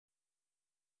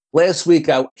Last week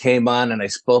I came on and I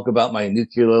spoke about my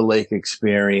nuclear lake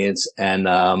experience, and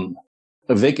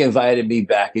Vic invited me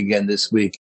back again this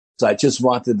week. So I just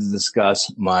wanted to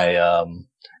discuss my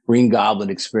Green Goblin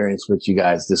experience with you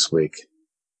guys this week.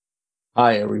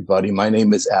 Hi, everybody. My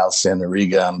name is Al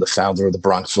Santariga. I'm the founder of the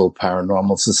Bronxville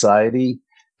Paranormal Society,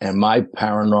 and my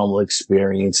paranormal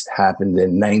experience happened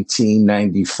in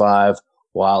 1995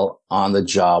 while on the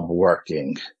job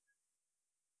working.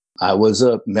 I was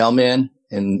a mailman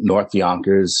in North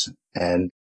Yonkers,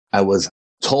 and I was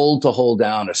told to hold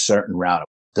down a certain route.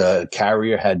 The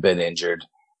carrier had been injured,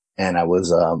 and I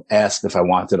was asked if I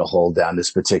wanted to hold down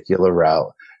this particular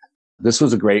route. This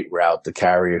was a great route. The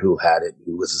carrier who had it,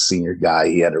 he was a senior guy.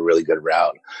 He had a really good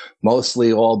route.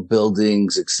 Mostly all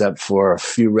buildings except for a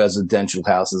few residential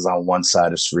houses on one side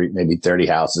of the street, maybe 30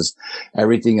 houses.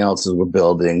 Everything else were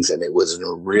buildings, and it was in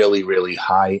a really, really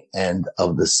high end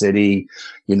of the city.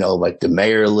 You know, like the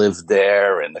mayor lived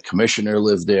there and the commissioner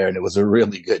lived there, and it was a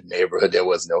really good neighborhood. There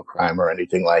was no crime or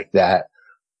anything like that.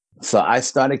 So I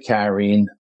started carrying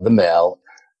the mail.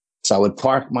 So I would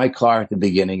park my car at the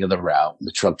beginning of the route.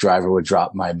 The truck driver would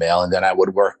drop my mail, and then I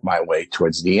would work my way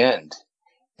towards the end.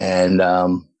 And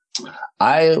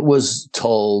I was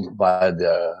told by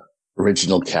the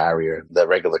original carrier, the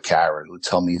regular carrier, who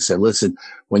told me, he said, listen,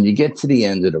 when you get to the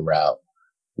end of the route,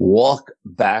 walk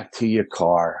back to your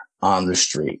car on the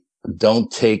street. Don't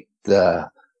take the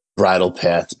bridle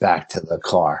path back to the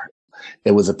car.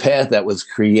 It was a path that was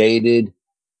created.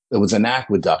 It was an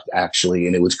aqueduct, actually,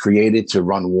 and it was created to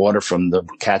run water from the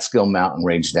Catskill Mountain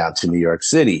Range down to New York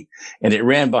City. And it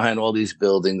ran behind all these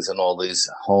buildings and all these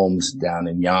homes down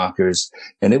in Yonkers.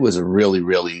 And it was a really,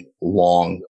 really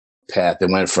long path. It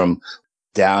went from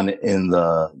down in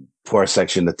the poor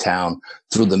section of town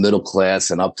through the middle class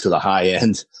and up to the high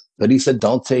end. But he said,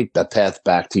 don't take the path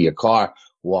back to your car.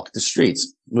 Walk the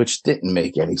streets, which didn't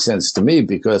make any sense to me,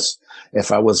 because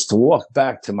if I was to walk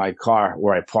back to my car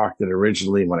where I parked it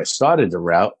originally when I started the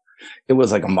route, it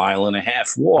was like a 1.5 mile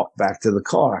walk back to the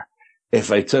car.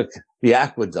 If I took the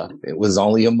aqueduct, it was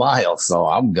only a mile. So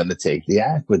I'm going to take the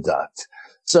aqueduct.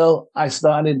 So I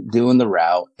started doing the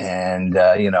route, and,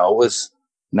 it was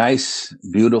nice,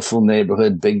 beautiful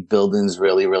neighborhood, big buildings,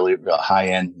 really, really high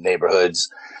end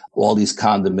neighborhoods. All these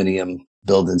condominium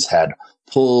buildings had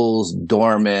pools,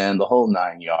 doormen, the whole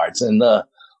 9 yards. And the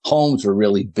homes were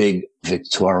really big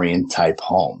Victorian type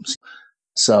homes.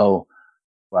 So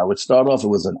I would start off, it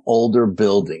was an older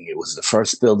building. It was the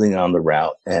first building on the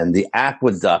route, and the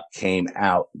aqueduct came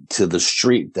out to the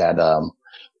street that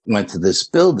went to this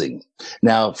building.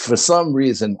 Now, for some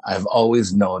reason, I've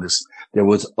always noticed there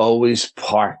was always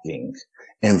parking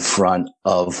in front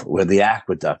of where the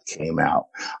aqueduct came out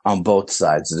on both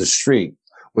sides of the street,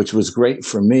 which was great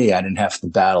for me. I didn't have to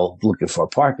battle looking for a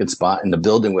parking spot, and the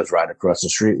building was right across the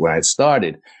street where I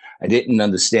started. I didn't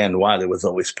understand why there was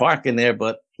always parking there,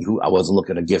 but I wasn't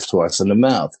looking a gift horse in the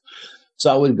mouth.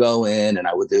 So I would go in and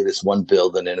I would do this one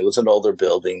building, and it was an older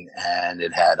building, and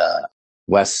it had a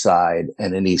west side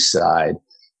and an east side.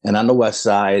 And on the west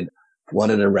side, one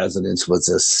of the residents was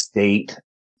a state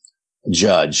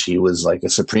judge. He was like a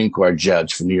Supreme Court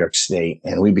judge from New York State,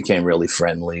 and we became really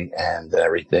friendly and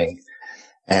everything.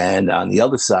 And on the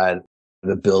other side of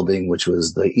the building, which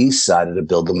was the east side of the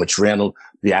building, which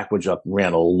the aqueduct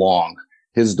ran along,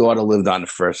 his daughter lived on the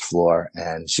first floor,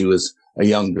 and she was a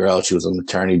young girl. She was an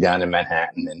attorney down in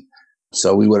Manhattan. And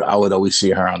so I would always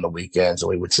see her on the weekends, and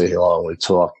we would say hello and we'd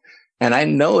talk. And I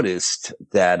noticed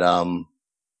that,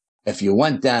 if you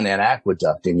went down that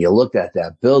aqueduct and you looked at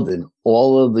that building,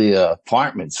 all of the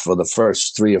apartments for the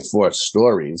first 3 or 4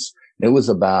 stories, it was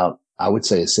about, I would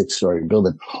say, a 6-story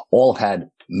building, all had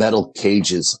metal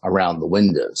cages around the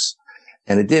windows.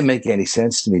 And it didn't make any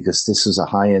sense to me, because this is a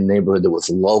high-end neighborhood. There was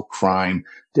low crime.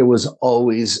 There was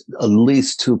always at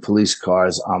least 2 police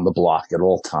cars on the block at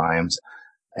all times.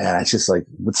 And I was just like,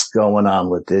 what's going on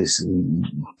with this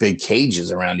big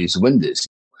cages around these windows?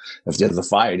 If there's a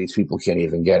fire, these people can't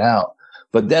even get out.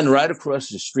 But then right across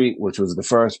the street, which was the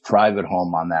first private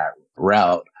home on that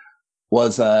route,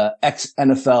 was a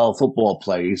ex-NFL football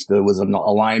player. There was a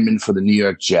lineman for the New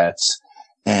York Jets,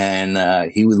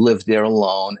 and he would live there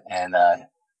alone. And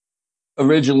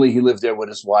originally, he lived there with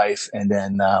his wife. And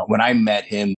then when I met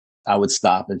him, I would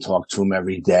stop and talk to him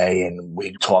every day, and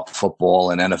we'd talk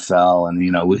football and NFL. And,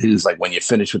 he was like, when you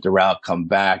finish with the route, come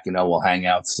back, we'll hang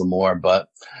out some more. But,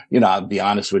 I'll be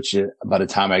honest with you, by the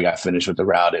time I got finished with the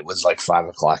route, it was like 5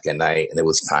 o'clock at night, and it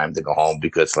was time to go home,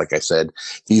 because, like I said,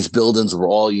 these buildings were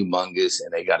all humongous,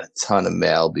 and they got a ton of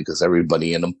mail because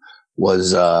everybody in them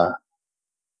was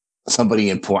somebody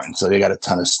important. So they got a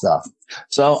ton of stuff.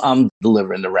 So I'm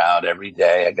delivering the route every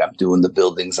day. I got doing the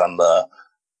buildings on the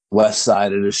west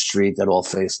side of the street that all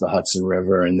face the Hudson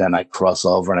River. And then I cross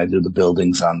over and I do the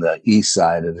buildings on the east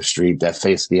side of the street that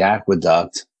face the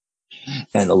aqueduct.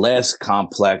 And the last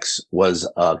complex was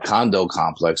a condo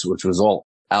complex, which was all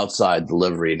outside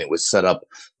delivery. And it was set up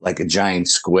like a giant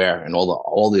square, and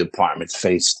all the apartments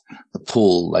faced the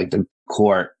pool, like the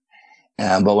court.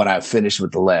 But when I finished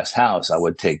with the last house, I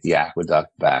would take the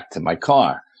aqueduct back to my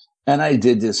car. And I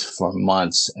did this for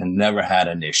months and never had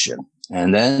an issue.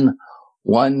 And then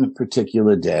one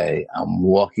particular day, I'm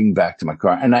walking back to my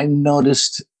car and I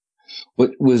noticed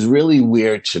what was really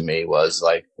weird to me was,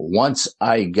 like, once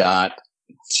I got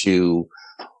to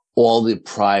all the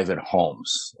private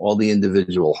homes, all the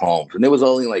individual homes, and there was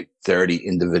only like 30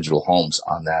 individual homes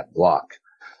on that block.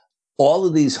 All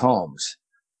of these homes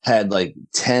had like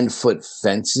 10-foot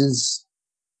fences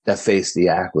that faced the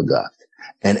aqueduct.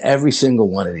 And every single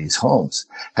one of these homes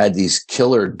had these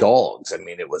killer dogs. I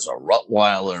mean, it was a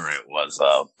Rottweiler, it was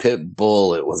a Pit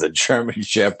Bull, it was a German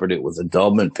Shepherd, it was a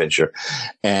Doberman Pinscher.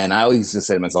 And I always used to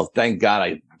say to myself, thank God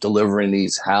I'm delivering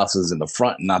these houses in the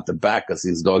front and not the back, because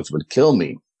these dogs would kill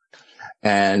me.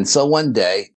 And so one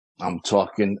day I'm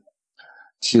talking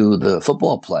to the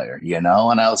football player, and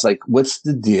I was like, what's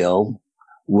the deal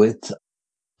with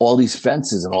all these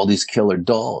fences and all these killer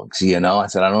dogs? I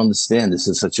said, I don't understand. This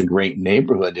is such a great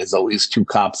neighborhood. There's always two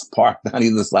cops parked on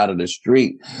either side of the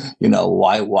street.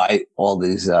 Why all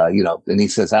these, and he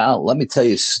says, Al, let me tell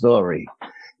you a story.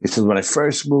 He says, when I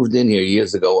first moved in here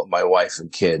years ago with my wife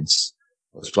and kids,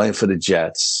 I was playing for the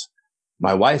Jets.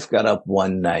 My wife got up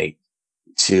one night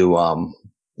to,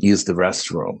 use the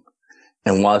restroom.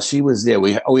 And while she was there,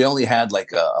 we only had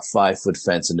like a 5-foot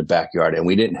fence in the backyard, and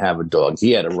we didn't have a dog.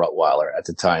 He had a Rottweiler at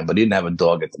the time, but he didn't have a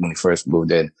dog when he first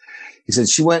moved in. He said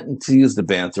she went to use the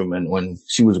bathroom, and when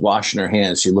she was washing her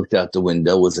hands, she looked out the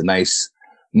window. It was a nice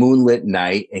moonlit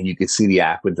night, and you could see the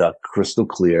aqueduct crystal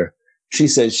clear. She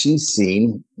said she's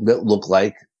seen what looked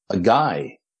like a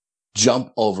guy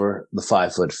jump over the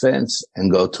 5-foot fence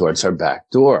and go towards her back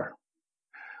door.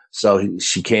 So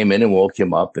she came in and woke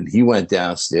him up, and he went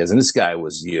downstairs, and this guy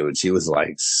was huge. He was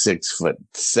like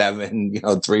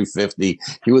 6'7", 350.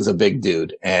 He was a big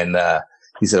dude. And,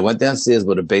 he said, I went downstairs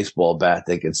with a baseball bat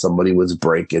thinking somebody was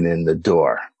breaking in the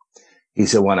door. He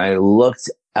said, when I looked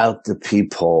out the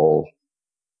peephole,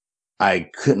 I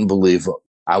couldn't believe what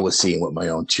I was seeing with my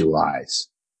own two eyes.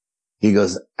 He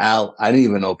goes, Al, I didn't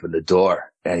even open the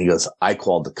door. And he goes, I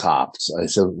called the cops. I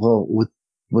said, well,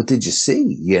 what did you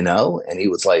see? And he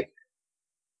was like,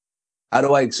 how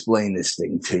do I explain this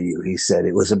thing to you? He said,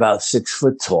 it was about 6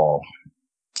 foot tall.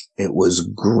 It was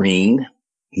green.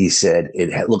 He said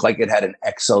it looked like it had an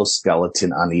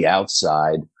exoskeleton on the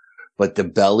outside, but the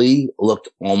belly looked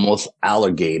almost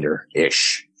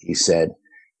alligator-ish. He said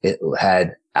it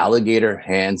had alligator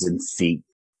hands and feet,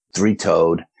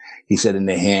 3-toed. He said, and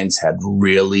the hands had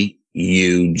really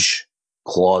huge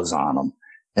claws on them.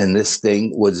 And this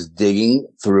thing was digging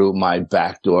through my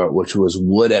back door, which was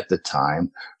wood at the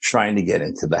time, trying to get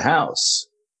into the house.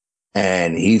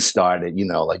 And he started,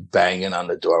 like banging on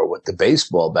the door with the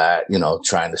baseball bat,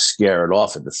 trying to scare it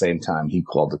off. At the same time, he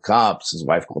called the cops. His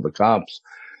wife called the cops.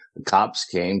 The cops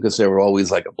came because they were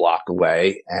always like a block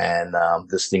away. And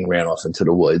this thing ran off into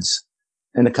the woods.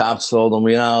 And the cops told him,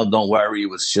 don't worry. It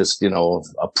was just,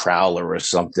 a prowler or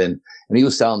something. And he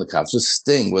was telling the cops, this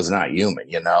thing was not human,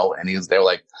 and they were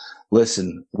like,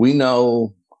 listen, we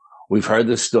know, we've heard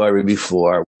this story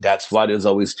before. That's why there's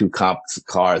always two cops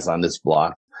cars on this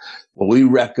block. What we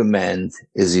recommend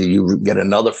is you get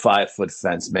another 5-foot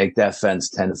fence, make that fence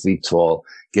 10 feet tall,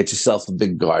 get yourself a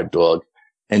big guard dog,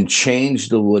 and change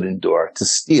the wooden door to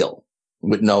steel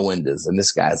with no windows. And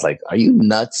this guy's like, are you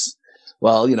nuts?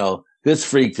 Well, this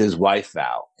freaked his wife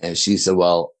out. And she said,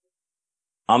 well,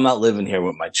 I'm not living here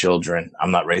with my children. I'm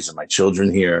not raising my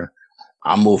children here.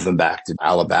 I'm moving back to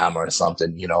Alabama or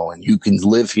something, and you can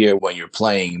live here when you're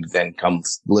playing, then come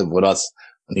live with us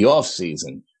in the off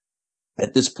season.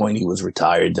 At this point, he was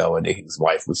retired though, and his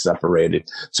wife was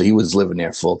separated. So he was living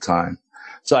there full time.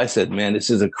 So I said, man, this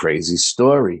is a crazy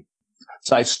story.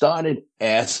 So I started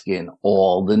asking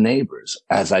all the neighbors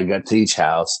as I got to each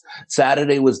house.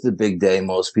 Saturday was the big day.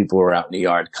 Most people were out in the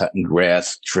yard cutting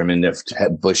grass, trimming their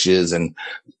bushes and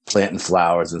planting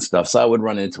flowers and stuff. So I would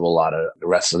run into a lot of the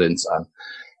residents.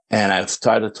 And I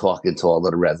started talking to all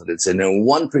of the residents. And in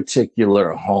one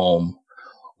particular home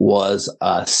was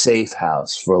a safe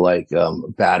house for like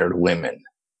battered women.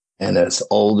 And this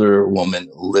older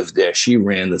woman lived there. She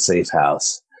ran the safe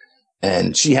house.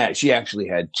 And she actually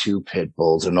had 2 pit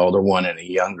bulls, an older one and a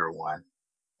younger one.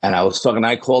 And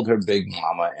I called her Big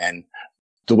Mama. And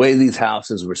the way these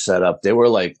houses were set up, they were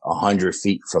like 100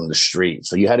 feet from the street.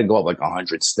 So you had to go up like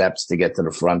 100 steps to get to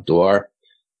the front door.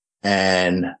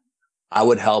 And I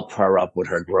would help her up with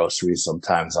her groceries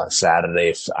sometimes on Saturday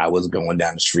if I was going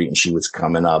down the street and she was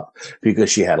coming up, because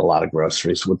she had a lot of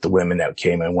groceries with the women that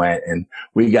came and went. And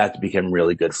we got to become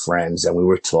really good friends, and we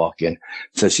were talking.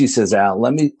 So she says, Al,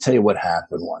 let me tell you what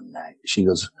happened one night. She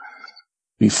goes,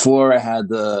 before I had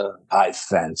the high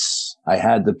fence, I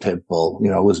had the pit bull. You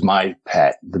know, it was my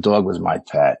pet. The dog was my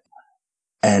pet.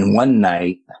 And one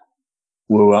night,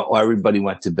 everybody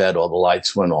went to bed. All the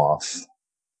lights went off.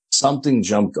 Something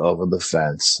jumped over the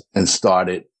fence and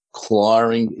started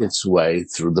clawing its way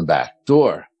through the back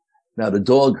door. Now, the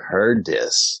dog heard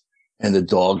this, and the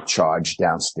dog charged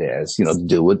downstairs, you know, to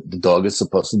do what the dog is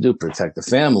supposed to do, protect the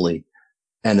family.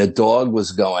 And the dog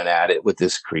was going at it with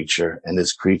this creature, and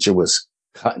this creature was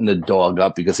cutting the dog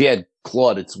up because he had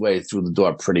clawed its way through the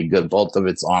door pretty good. Both of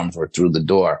its arms were through the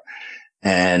door,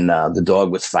 and the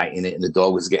dog was fighting it, and the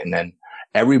dog was getting in.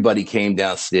 Everybody came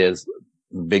downstairs,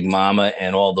 Big Mama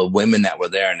and all the women that were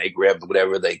there, and they grabbed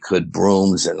whatever they could,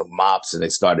 brooms and mops, and they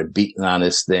started beating on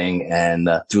this thing and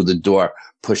through the door,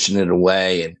 pushing it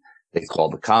away. And they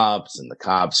called the cops, and the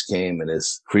cops came, and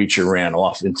this creature ran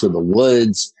off into the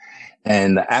woods.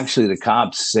 And actually, the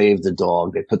cops saved the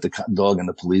dog. They put the dog in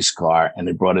the police car, and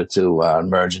they brought it to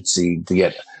emergency to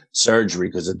get surgery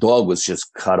because the dog was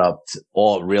just cut up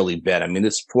all really bad. I mean,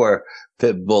 this poor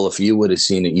pit bull, if you would have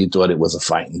seen it, you thought it was a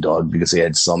fighting dog because he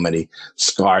had so many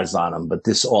scars on him. But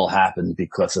this all happened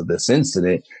because of this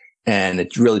incident, and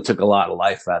it really took a lot of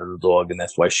life out of the dog. And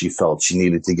that's why she felt she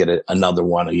needed to get another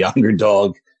one, a younger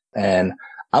dog. And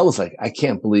I was like, I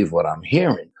can't believe what I'm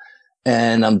hearing.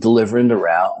 And I'm delivering the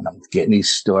route, and I'm getting these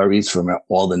stories from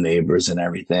all the neighbors and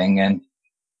everything. And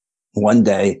one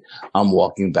day I'm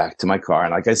walking back to my car.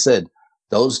 And like I said,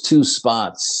 those two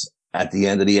spots at the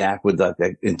end of the aqueduct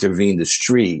that intervened the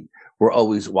street were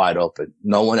always wide open.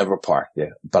 No one ever parked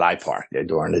there, but I parked there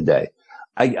during the day.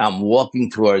 I'm walking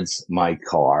towards my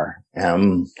car,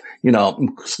 and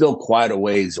I'm still quite a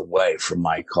ways away from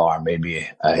my car, maybe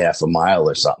a half a mile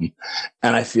or something.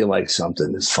 And I feel like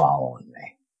something is following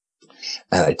me.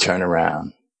 And I turn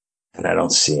around, and I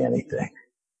don't see anything.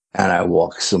 And I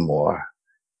walk some more.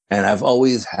 And I've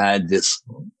always had this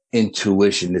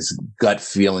intuition, this gut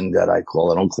feeling that I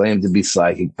call. I don't claim to be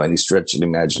psychic by any stretch of the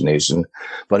imagination,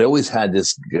 but I always had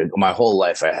this, my whole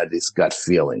life I had these gut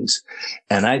feelings.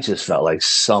 And I just felt like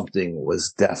something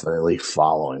was definitely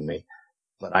following me.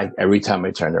 But every time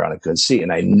I turned around, I couldn't see.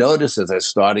 And I noticed as I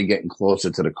started getting closer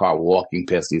to the car, walking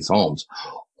past these homes,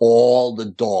 all the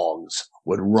dogs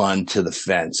would run to the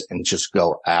fence and just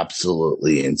go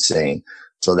absolutely insane.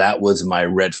 So that was my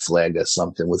red flag that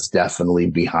something was definitely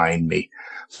behind me.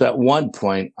 So at one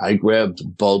point, I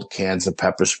grabbed both cans of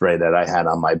pepper spray that I had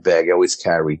on my bag. I always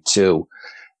carried two.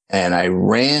 And I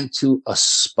ran to a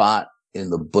spot in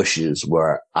the bushes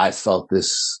where I felt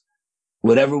this,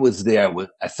 whatever was there,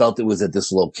 I felt it was at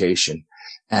this location.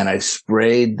 And I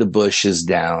sprayed the bushes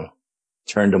down,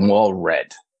 turned them all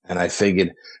red. And I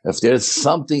figured if there's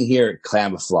something here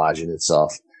camouflaging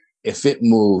itself, if it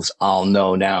moves, I'll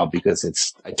know now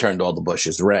because I turned all the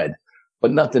bushes red,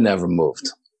 but nothing ever moved.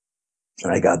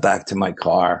 And I got back to my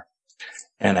car,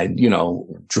 and I,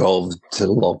 drove to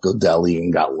the local deli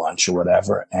and got lunch or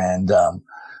whatever. And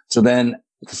so then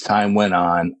as time went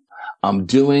on, I'm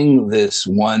doing this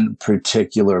one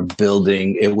particular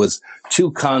building. It was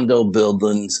two condo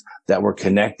buildings that were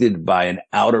connected by an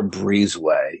outer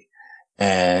breezeway,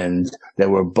 and they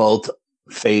were both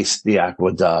faced the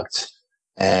aqueduct.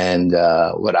 And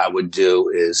what I would do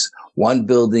is one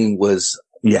building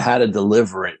you had to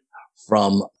deliver it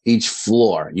from each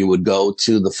floor. You would go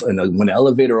to when the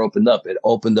elevator opened up, it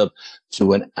opened up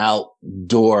to an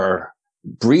outdoor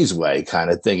breezeway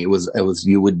kind of thing. You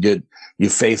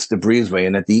faced the breezeway,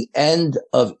 and at the end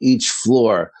of each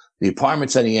floor, the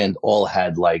apartments at the end all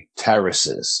had like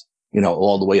terraces,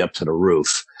 all the way up to the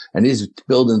roof. And these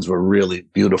buildings were really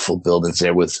beautiful buildings.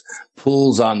 There was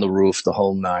pools on the roof, the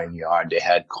whole 9 yards. They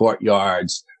had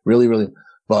courtyards, really, really.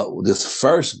 But this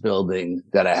first building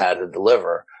that I had to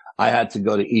deliver, I had to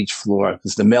go to each floor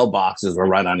because the mailboxes were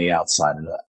right on the outside of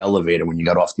the elevator. When you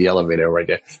got off the elevator right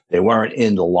there, they weren't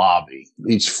in the lobby.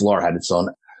 Each floor had its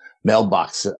own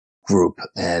mailbox group.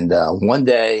 And one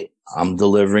day I'm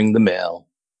delivering the mail,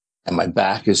 and my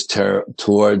back is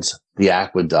towards the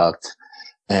aqueduct,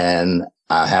 and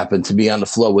I happened to be on the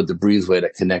floor with the breezeway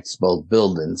that connects both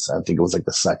buildings. I think it was like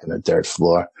the second or third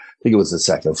floor. I think it was the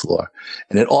second floor.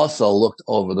 And it also looked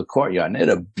over the courtyard. And it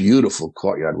had a beautiful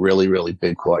courtyard, really, really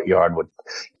big courtyard with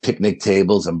picnic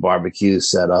tables and barbecues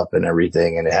set up and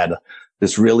everything. And it had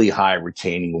this really high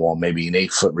retaining wall, maybe an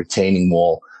 8-foot retaining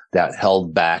wall that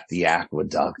held back the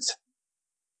aqueduct.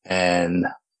 And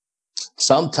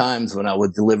sometimes when I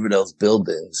would deliver those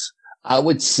buildings, I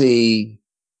would see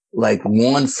like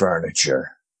lawn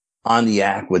furniture on the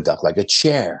aqueduct, like a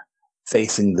chair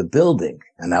facing the building.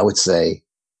 And I would say,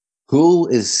 who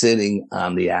is sitting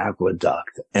on the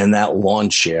aqueduct and that lawn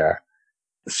chair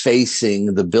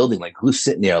facing the building? Like, who's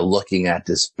sitting there looking at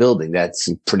this building? That's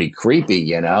pretty creepy,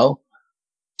 you know?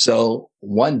 So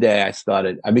one day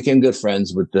I became good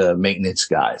friends with the maintenance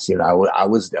guys. You know, I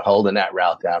was holding that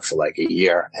route down for like a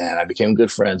year, and I became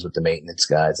good friends with the maintenance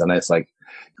guys. And I was like,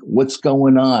 what's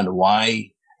going on?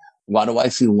 Why do I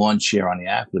see one chair on the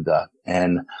aqueduct?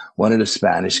 And one of the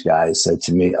Spanish guys said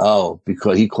to me, oh,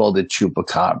 because he called it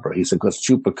chupacabra. He said, because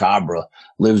chupacabra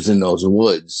lives in those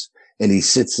woods, and he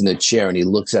sits in a chair and he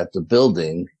looks at the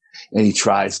building and he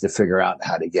tries to figure out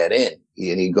how to get in.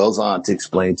 And he goes on to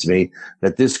explain to me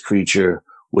that this creature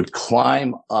would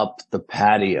climb up the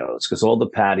patios, because all the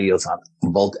patios on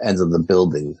both ends of the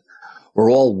building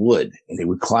were all wood. And he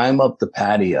would climb up the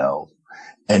patio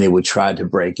and he would try to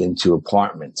break into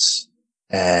apartments.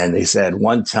 And they said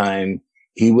one time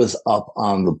he was up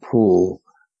on the pool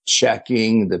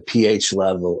checking the pH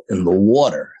level in the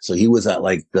water. So he was at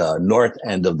like the north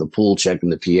end of the pool checking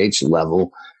the pH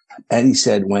level. And he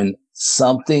said when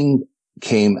something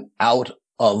came out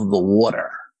of the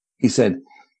water, he said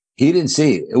he didn't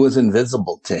see it. It was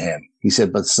invisible to him. He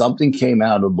said, but something came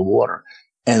out of the water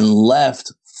and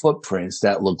left footprints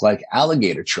that looked like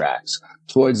alligator tracks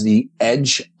towards the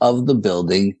edge of the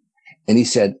building. And he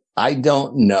said, I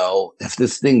don't know if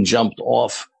this thing jumped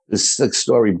off the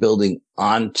 6-story building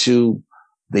onto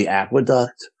the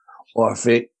aqueduct or if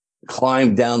it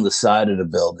climbed down the side of the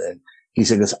building. He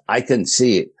said, because I couldn't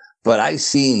see it, but I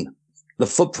seen the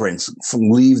footprints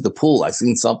from leave the pool. I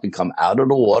seen something come out of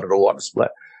the water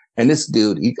split. And this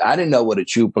dude, I didn't know what a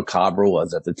chupacabra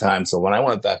was at the time. So when I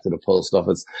went back to the post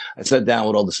office, I sat down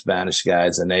with all the Spanish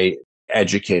guys and they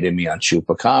educated me on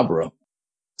chupacabra.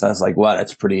 So I was like, wow,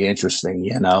 that's pretty interesting,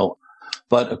 you know.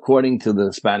 But according to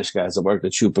the Spanish guys that worked, the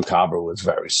chupacabra was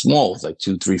very small. It was like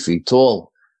 2-3 feet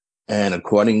tall. And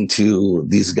according to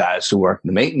these guys who work in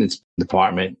the maintenance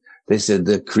department, they said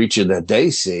the creature that they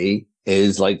see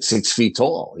is like 6 feet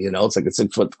tall. You know, it's like a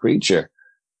 6-foot creature.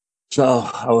 So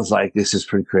I was like, this is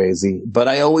pretty crazy. But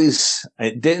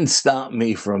it didn't stop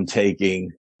me from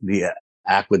taking the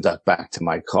aqueduct back to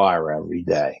my car every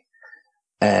day.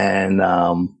 And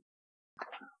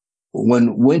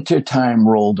when wintertime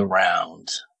rolled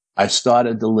around, I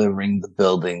started delivering the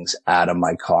buildings out of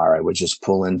my car. I would just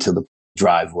pull into the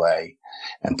driveway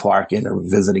and park in a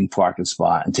visiting parking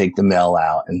spot and take the mail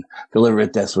out and deliver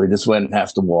it this way. This way I didn't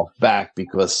have to walk back,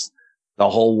 because the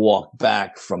whole walk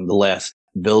back from the last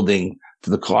building to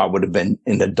the car would have been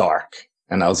in the dark.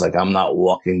 And I was like, I'm not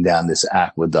walking down this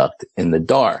aqueduct in the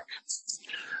dark.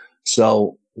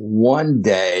 So one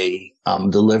day I'm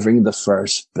delivering the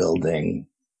first building,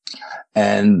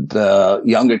 and the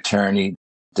young attorney,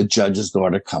 the judge's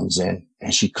daughter, comes in,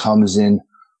 and she comes in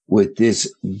with this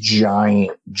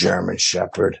giant German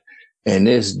Shepherd. And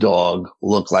this dog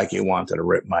looked like he wanted to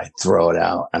rip my throat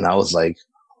out. And I was like,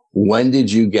 when did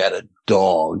you get a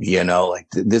dog? You know, like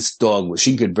this dog,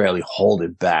 she could barely hold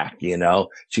it back, you know.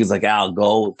 She was like, I'll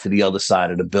go to the other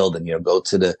side of the building, you know, go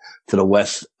to the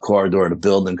west corridor of the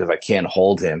building because I can't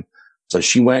hold him. So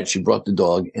she brought the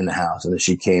dog in the house, and then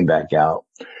she came back out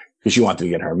because she wanted to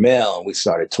get her mail. And we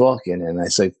started talking, and I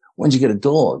said, when'd you get a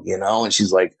dog? You know? And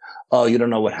she's like, oh, you don't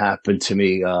know what happened to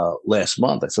me last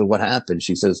month. I said, what happened?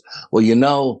 She says, well, you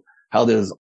know how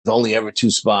there's only ever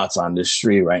 2 spots on this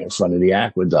street right in front of the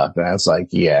aqueduct. And I was like,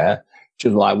 yeah. She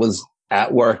said, well, I was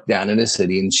at work down in the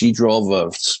city, and she drove a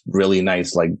really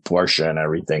nice like Porsche and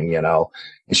everything, you know.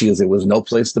 And she goes, there was no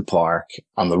place to park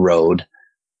on the road,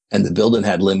 and the building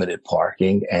had limited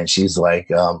parking. And she's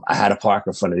like, I had to park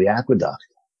in front of the aqueduct.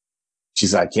 She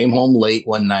said, I came home late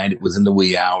one night. It was in the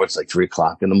wee hours, like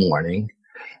 3:00 in the morning.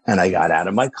 And I got out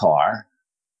of my car,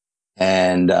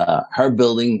 and her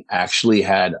building actually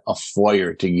had a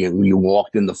foyer to you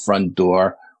walked in the front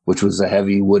door, which was a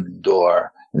heavy wooden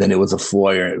door. And then it was a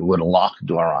foyer with a locked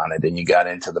door on it. And you got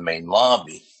into the main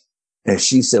lobby. And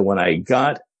she said, when I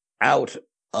got out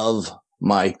of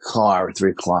my car at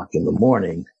 3:00 in the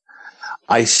morning,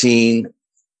 I seen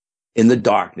in the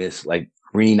darkness, like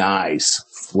green eyes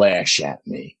flash at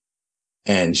me.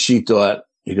 And she thought,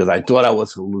 because I thought I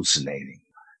was hallucinating.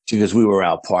 Because we were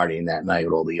out partying that night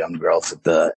with all the young girls at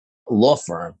the law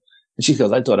firm. And she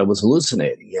goes, I thought I was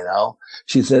hallucinating, you know?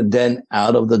 She said, then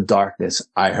out of the darkness,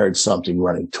 I heard something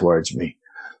running towards me.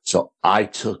 So I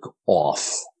took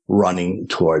off running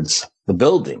towards the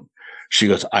building. She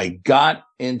goes, I got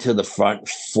into the front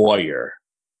foyer.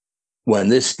 When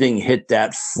this thing hit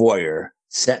that foyer,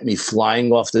 sent me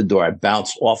flying off the door. I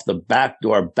bounced off the back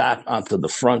door, back onto the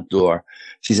front door.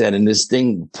 She said, and this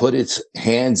thing put its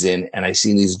hands in, and I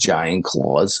seen these giant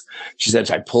claws. She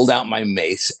said, I pulled out my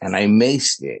mace and I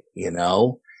maced it,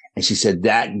 And she said,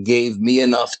 that gave me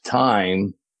enough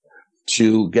time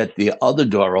to get the other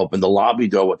door open, the lobby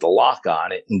door with the lock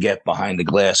on it, and get behind the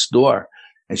glass door.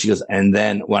 And she goes, and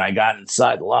then when I got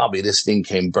inside the lobby, this thing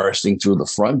came bursting through the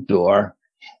front door.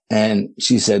 And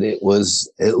she said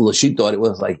she thought it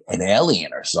was like an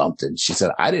alien or something. She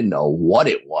said, I didn't know what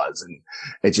it was. And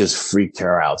it just freaked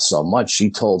her out so much. She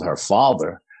told her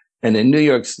father. And in New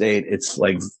York State, it's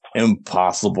like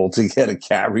impossible to get a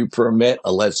carry permit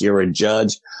unless you're a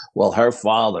judge. Well, her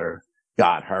father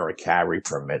got her a carry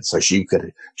permit so she'd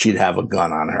have a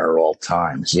gun on her all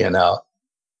times,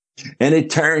 And it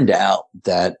turned out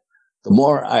that the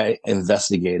more I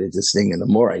investigated this thing and the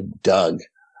more I dug,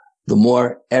 the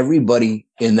more everybody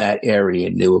in that area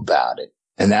knew about it.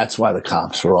 And that's why the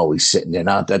cops were always sitting there.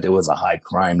 Not that there was a high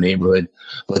crime neighborhood,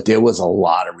 but there was a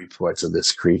lot of reports of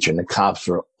this creature. And the cops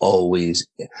were always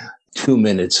 2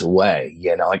 minutes away.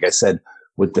 Like I said,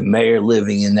 with the mayor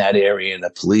living in that area and the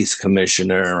police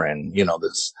commissioner and,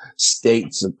 the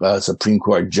state Supreme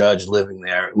Court judge living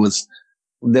there,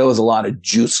 there was a lot of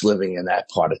juice living in that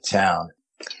part of town.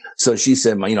 So she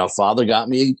said, father got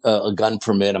me a gun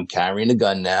permit. I'm carrying a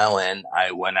gun now. And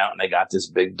I went out and I got this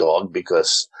big dog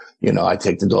because, I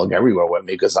take the dog everywhere with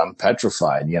me because I'm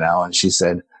petrified, And she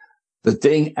said, the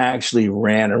thing actually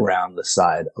ran around the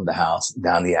side of the house,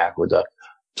 down the aqueduct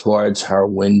towards her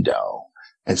window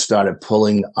and started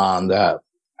pulling on the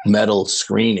metal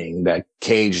screening, that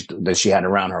cage that she had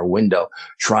around her window,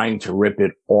 trying to rip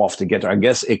it off to get her. I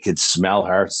guess it could smell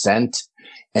her scent.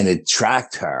 And it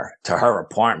tracked her to her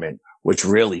apartment, which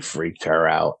really freaked her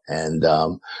out. And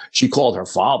she called her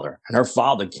father, and her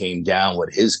father came down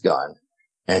with his gun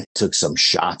and took some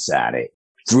shots at it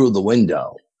through the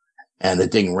window, and the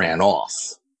thing ran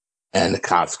off. And the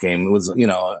cops came. It was,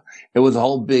 it was a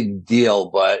whole big deal,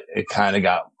 but it kind of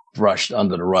got brushed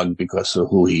under the rug because of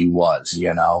who he was,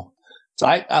 So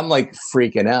I'm like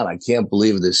freaking out. I can't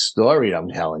believe this story I'm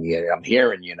telling you. I'm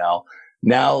hearing,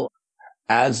 now.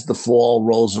 As the fall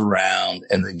rolls around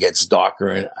and it gets darker,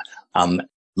 and I'm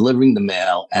delivering the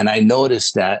mail, and I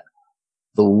noticed that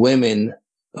the women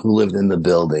who lived in the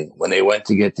building, when they went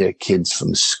to get their kids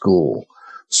from school,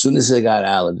 as soon as they got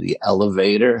out of the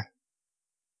elevator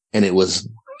and it was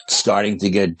starting to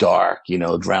get dark,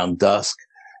 around dusk,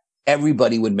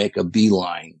 everybody would make a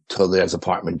beeline to their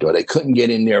apartment door. They couldn't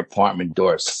get in their apartment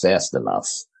doors fast enough.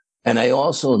 And I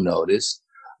also noticed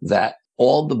that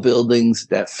all the buildings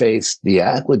that faced the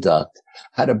aqueduct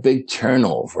had a big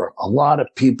turnover. A lot of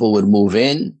people would move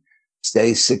in,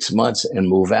 stay 6 months, and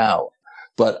move out.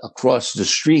 But across the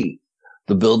street,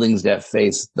 the buildings that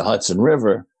faced the Hudson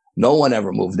River, no one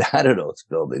ever moved out of those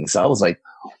buildings. So I was like,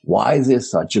 why is there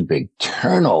such a big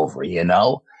turnover,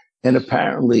 And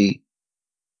apparently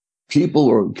people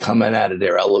were coming out of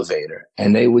their elevator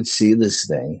and they would see this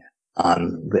thing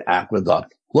on the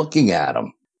aqueduct looking at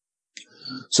them.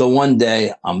 So one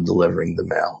day I'm delivering the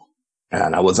mail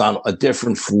and I was on a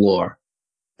different floor.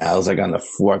 I was like on the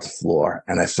 4th floor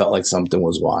and I felt like something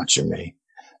was watching me.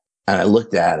 And I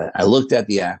looked at it. I looked at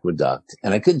the aqueduct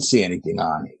and I couldn't see anything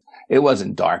on it. It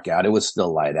wasn't dark out. It was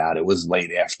still light out. It was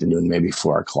late afternoon, maybe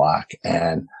 4 o'clock.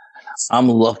 And I'm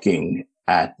looking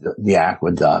at the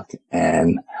aqueduct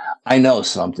and I know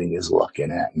something is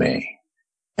looking at me.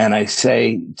 And I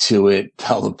say to it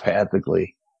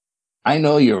telepathically, I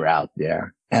know you're out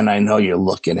there and I know you're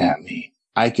looking at me.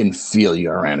 I can feel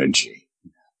your energy.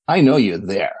 I know you're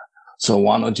there. So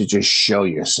why don't you just show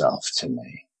yourself to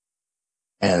me?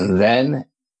 And then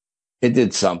it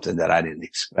did something that I didn't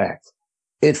expect.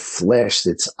 It flashed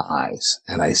its eyes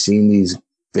and I seen these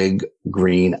big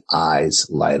green eyes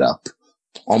light up,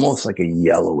 almost like a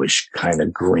yellowish kind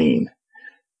of green.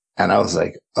 And I was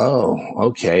like, oh,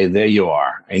 okay, there you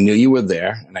are. I knew you were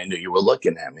there and I knew you were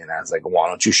looking at me. And I was like, why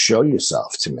don't you show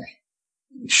yourself to me?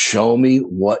 Show me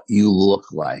what you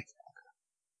look like.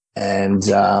 And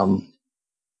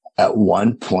at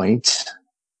one point,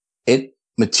 it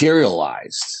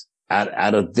materialized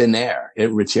out of thin air.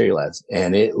 It materialized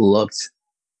and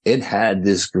it had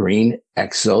this green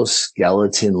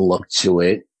exoskeleton look to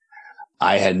it.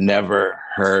 I had never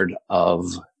heard of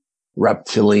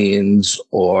reptilians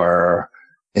or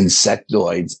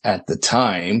insectoids at the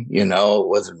time,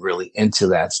 wasn't really into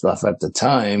that stuff at the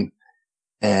time.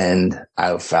 And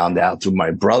I found out through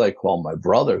my brother. I called my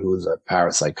brother, who's a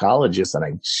parapsychologist, and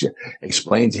I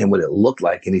explained to him what it looked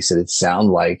like. And he said, it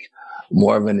sounded like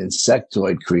more of an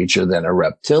insectoid creature than a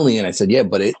reptilian. I said, yeah,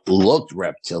 but it looked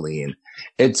reptilian.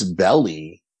 Its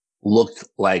belly looked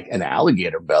like an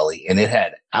alligator belly, and it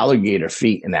had alligator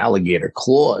feet and alligator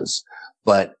claws,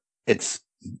 but its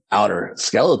outer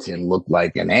skeleton looked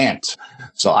like an ant.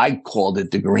 So I called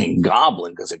it the Green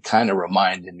Goblin because it kind of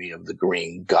reminded me of the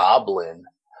Green Goblin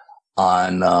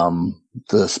on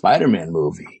the Spider-Man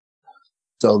movie.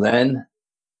 So then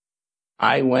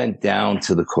I went down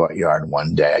to the courtyard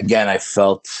one day. Again, I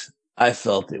felt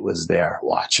it was there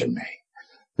watching me.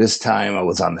 This time I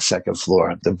was on the second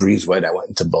floor, the breezeway. I went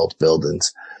into both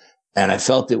buildings, and I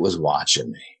felt it was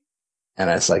watching me.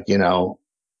 And I was like,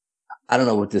 I don't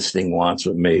know what this thing wants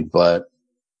with me, but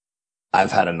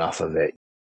I've had enough of it.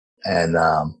 And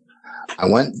I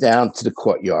went down to the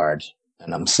courtyard,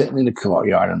 and I'm sitting in the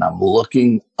courtyard, and I'm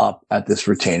looking up at this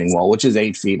retaining wall, which is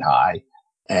 8 feet high.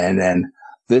 And then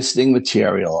this thing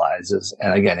materializes.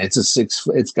 And again,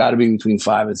 it's got to be between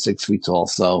 5 and 6 feet tall.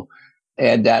 So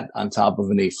add that on top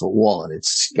of an 8-foot wall, and it's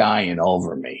skying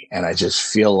over me. And I just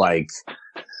feel like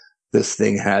this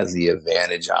thing has the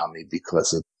advantage on me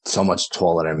because it's so much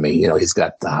taller than me. He's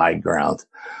got the high ground.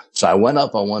 So I went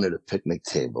up on one of the picnic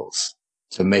tables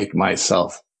to make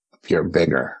myself appear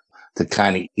bigger, to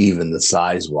kind of even the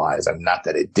size wise. I'm not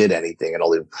that it did anything. It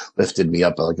only lifted me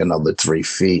up like another 3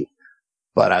 feet.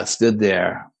 But I stood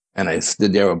there, and I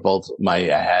stood there with I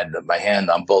had my hand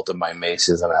on both of my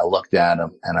maces, and I looked at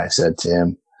him, and I said to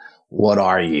him, what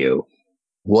are you?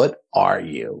 What are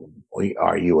you?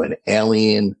 Are you an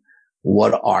alien?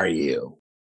 What are you?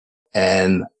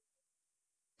 And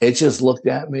it just looked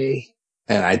at me,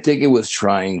 and I think it was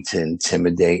trying to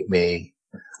intimidate me,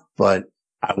 but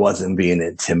I wasn't being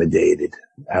intimidated.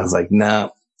 I was like,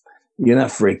 no, you're not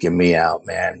freaking me out,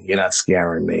 man. You're not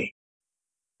scaring me.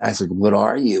 I said, what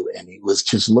are you? And he was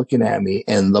just looking at me,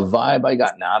 and the vibe I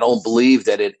got, now I don't believe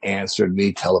that it answered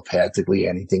me telepathically,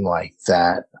 anything like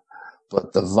that.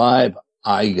 But the vibe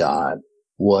I got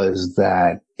was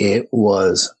that it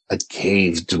was a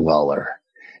cave dweller,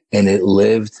 and it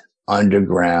lived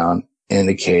underground in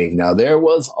a cave. Now, there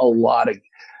was a lot of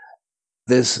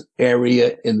this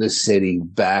area in the city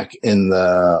back in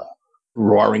the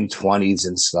roaring 20s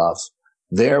and stuff.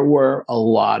 There were a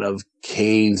lot of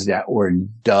caves that were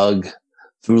dug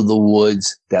through the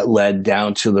woods that led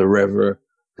down to the river,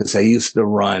 because they used to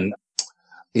run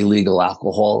illegal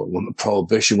alcohol. When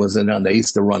Prohibition was in them, they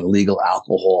used to run illegal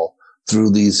alcohol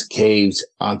through these caves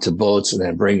onto boats and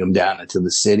then bring them down into the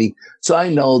city. So I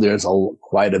know there's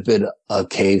quite a bit of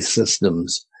cave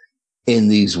systems in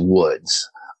these woods.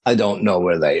 I don't know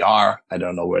where they are. I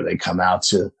don't know where they come out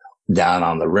to down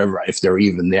on the river, if they're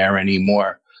even there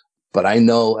anymore. But I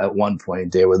know at one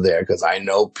point they were there, because I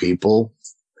know people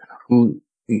who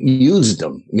used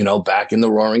them, back in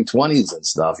the roaring 20s and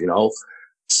stuff,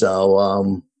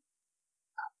 So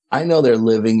I know they're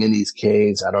living in these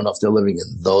caves. I don't know if they're living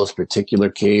in those particular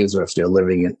caves or if they're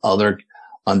living in other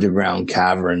underground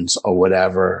caverns or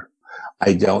whatever.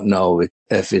 I don't know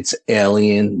if it's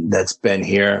alien that's been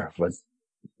here for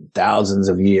thousands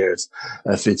of years,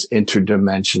 if it's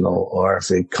interdimensional, or if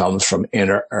it comes from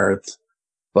inner Earth.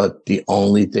 But the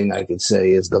only thing I could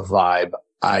say is the vibe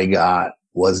I got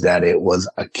was that it was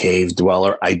a cave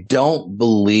dweller. I don't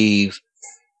believe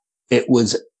it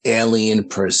was alien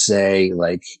per se,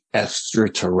 like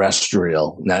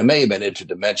extraterrestrial. Now, it may have been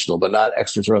interdimensional, but not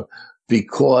extraterrestrial,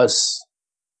 because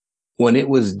when it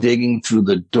was digging through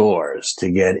the doors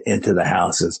to get into the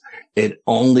houses, it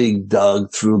only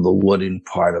dug through the wooden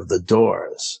part of the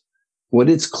doors. With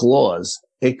its claws,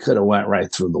 it could have went right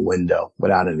through the window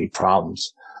without any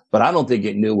problems. But I don't think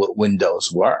it knew what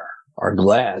windows were or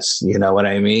glass. You know what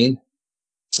I mean?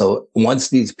 So once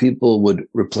these people would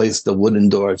replace the wooden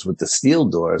doors with the steel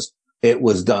doors, it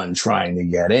was done trying to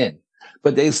get in.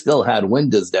 But they still had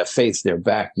windows that faced their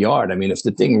backyard. I mean, if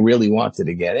the thing really wanted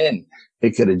to get in,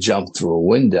 it could have jumped through a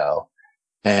window.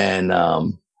 And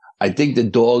I think the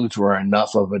dogs were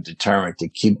enough of a deterrent to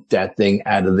keep that thing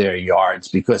out of their yards,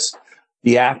 because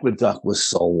the aqueduct was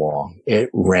so long. It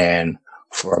ran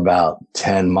for about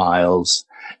 10 miles.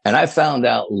 And I found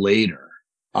out later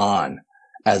on,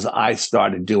 as I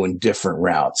started doing different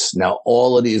routes. Now,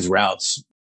 all of these routes,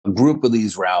 a group of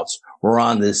these routes were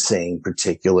on this same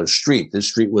particular street. This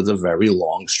street was a very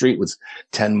long street, was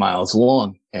 10 miles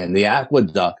long. And the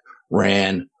aqueduct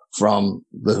ran from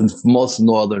the most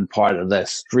northern part of that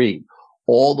street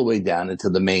all the way down into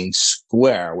the main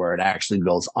square, where it actually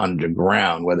goes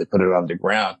underground, where they put it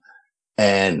underground.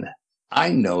 And I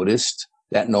noticed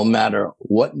that no matter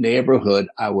what neighborhood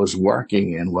I was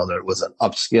working in, whether it was an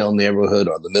upscale neighborhood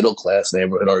or the middle class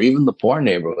neighborhood or even the poor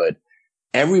neighborhood,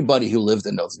 everybody who lived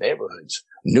in those neighborhoods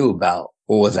knew about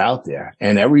what was out there.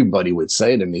 And everybody would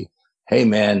say to me, hey,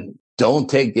 man, don't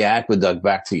take the aqueduct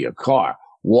back to your car.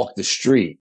 Walk the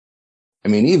street. I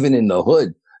mean, even in the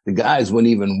hood, the guys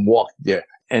wouldn't even walk there.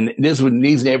 And this when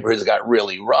these neighborhoods got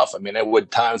really rough. I mean, there were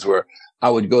times where I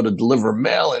would go to deliver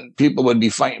mail and people would be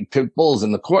fighting pit bulls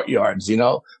in the courtyards, you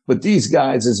know. But these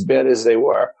guys, as bad as they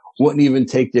were, wouldn't even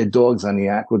take their dogs on the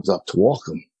aqueduct to walk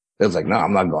them. They was like, no,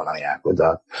 I'm not going on the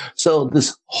aqueduct. So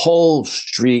this whole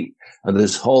street,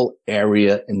 this whole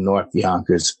area in North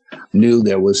Yonkers knew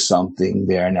there was something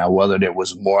there. Now, whether there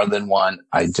was more than one,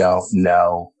 I don't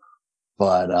know.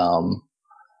 But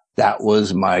that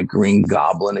was my Green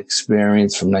Goblin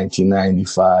experience from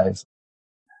 1995.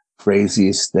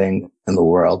 Craziest thing in the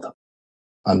world.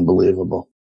 Unbelievable.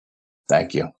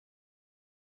 Thank you.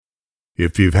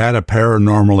 If you've had a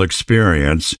paranormal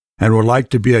experience and would like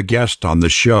to be a guest on the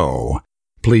show,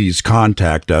 please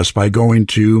contact us by going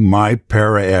to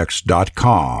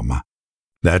myparax.com.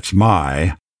 That's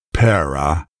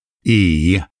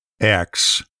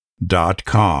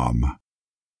myparaex.com.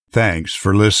 Thanks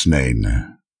for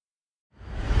listening.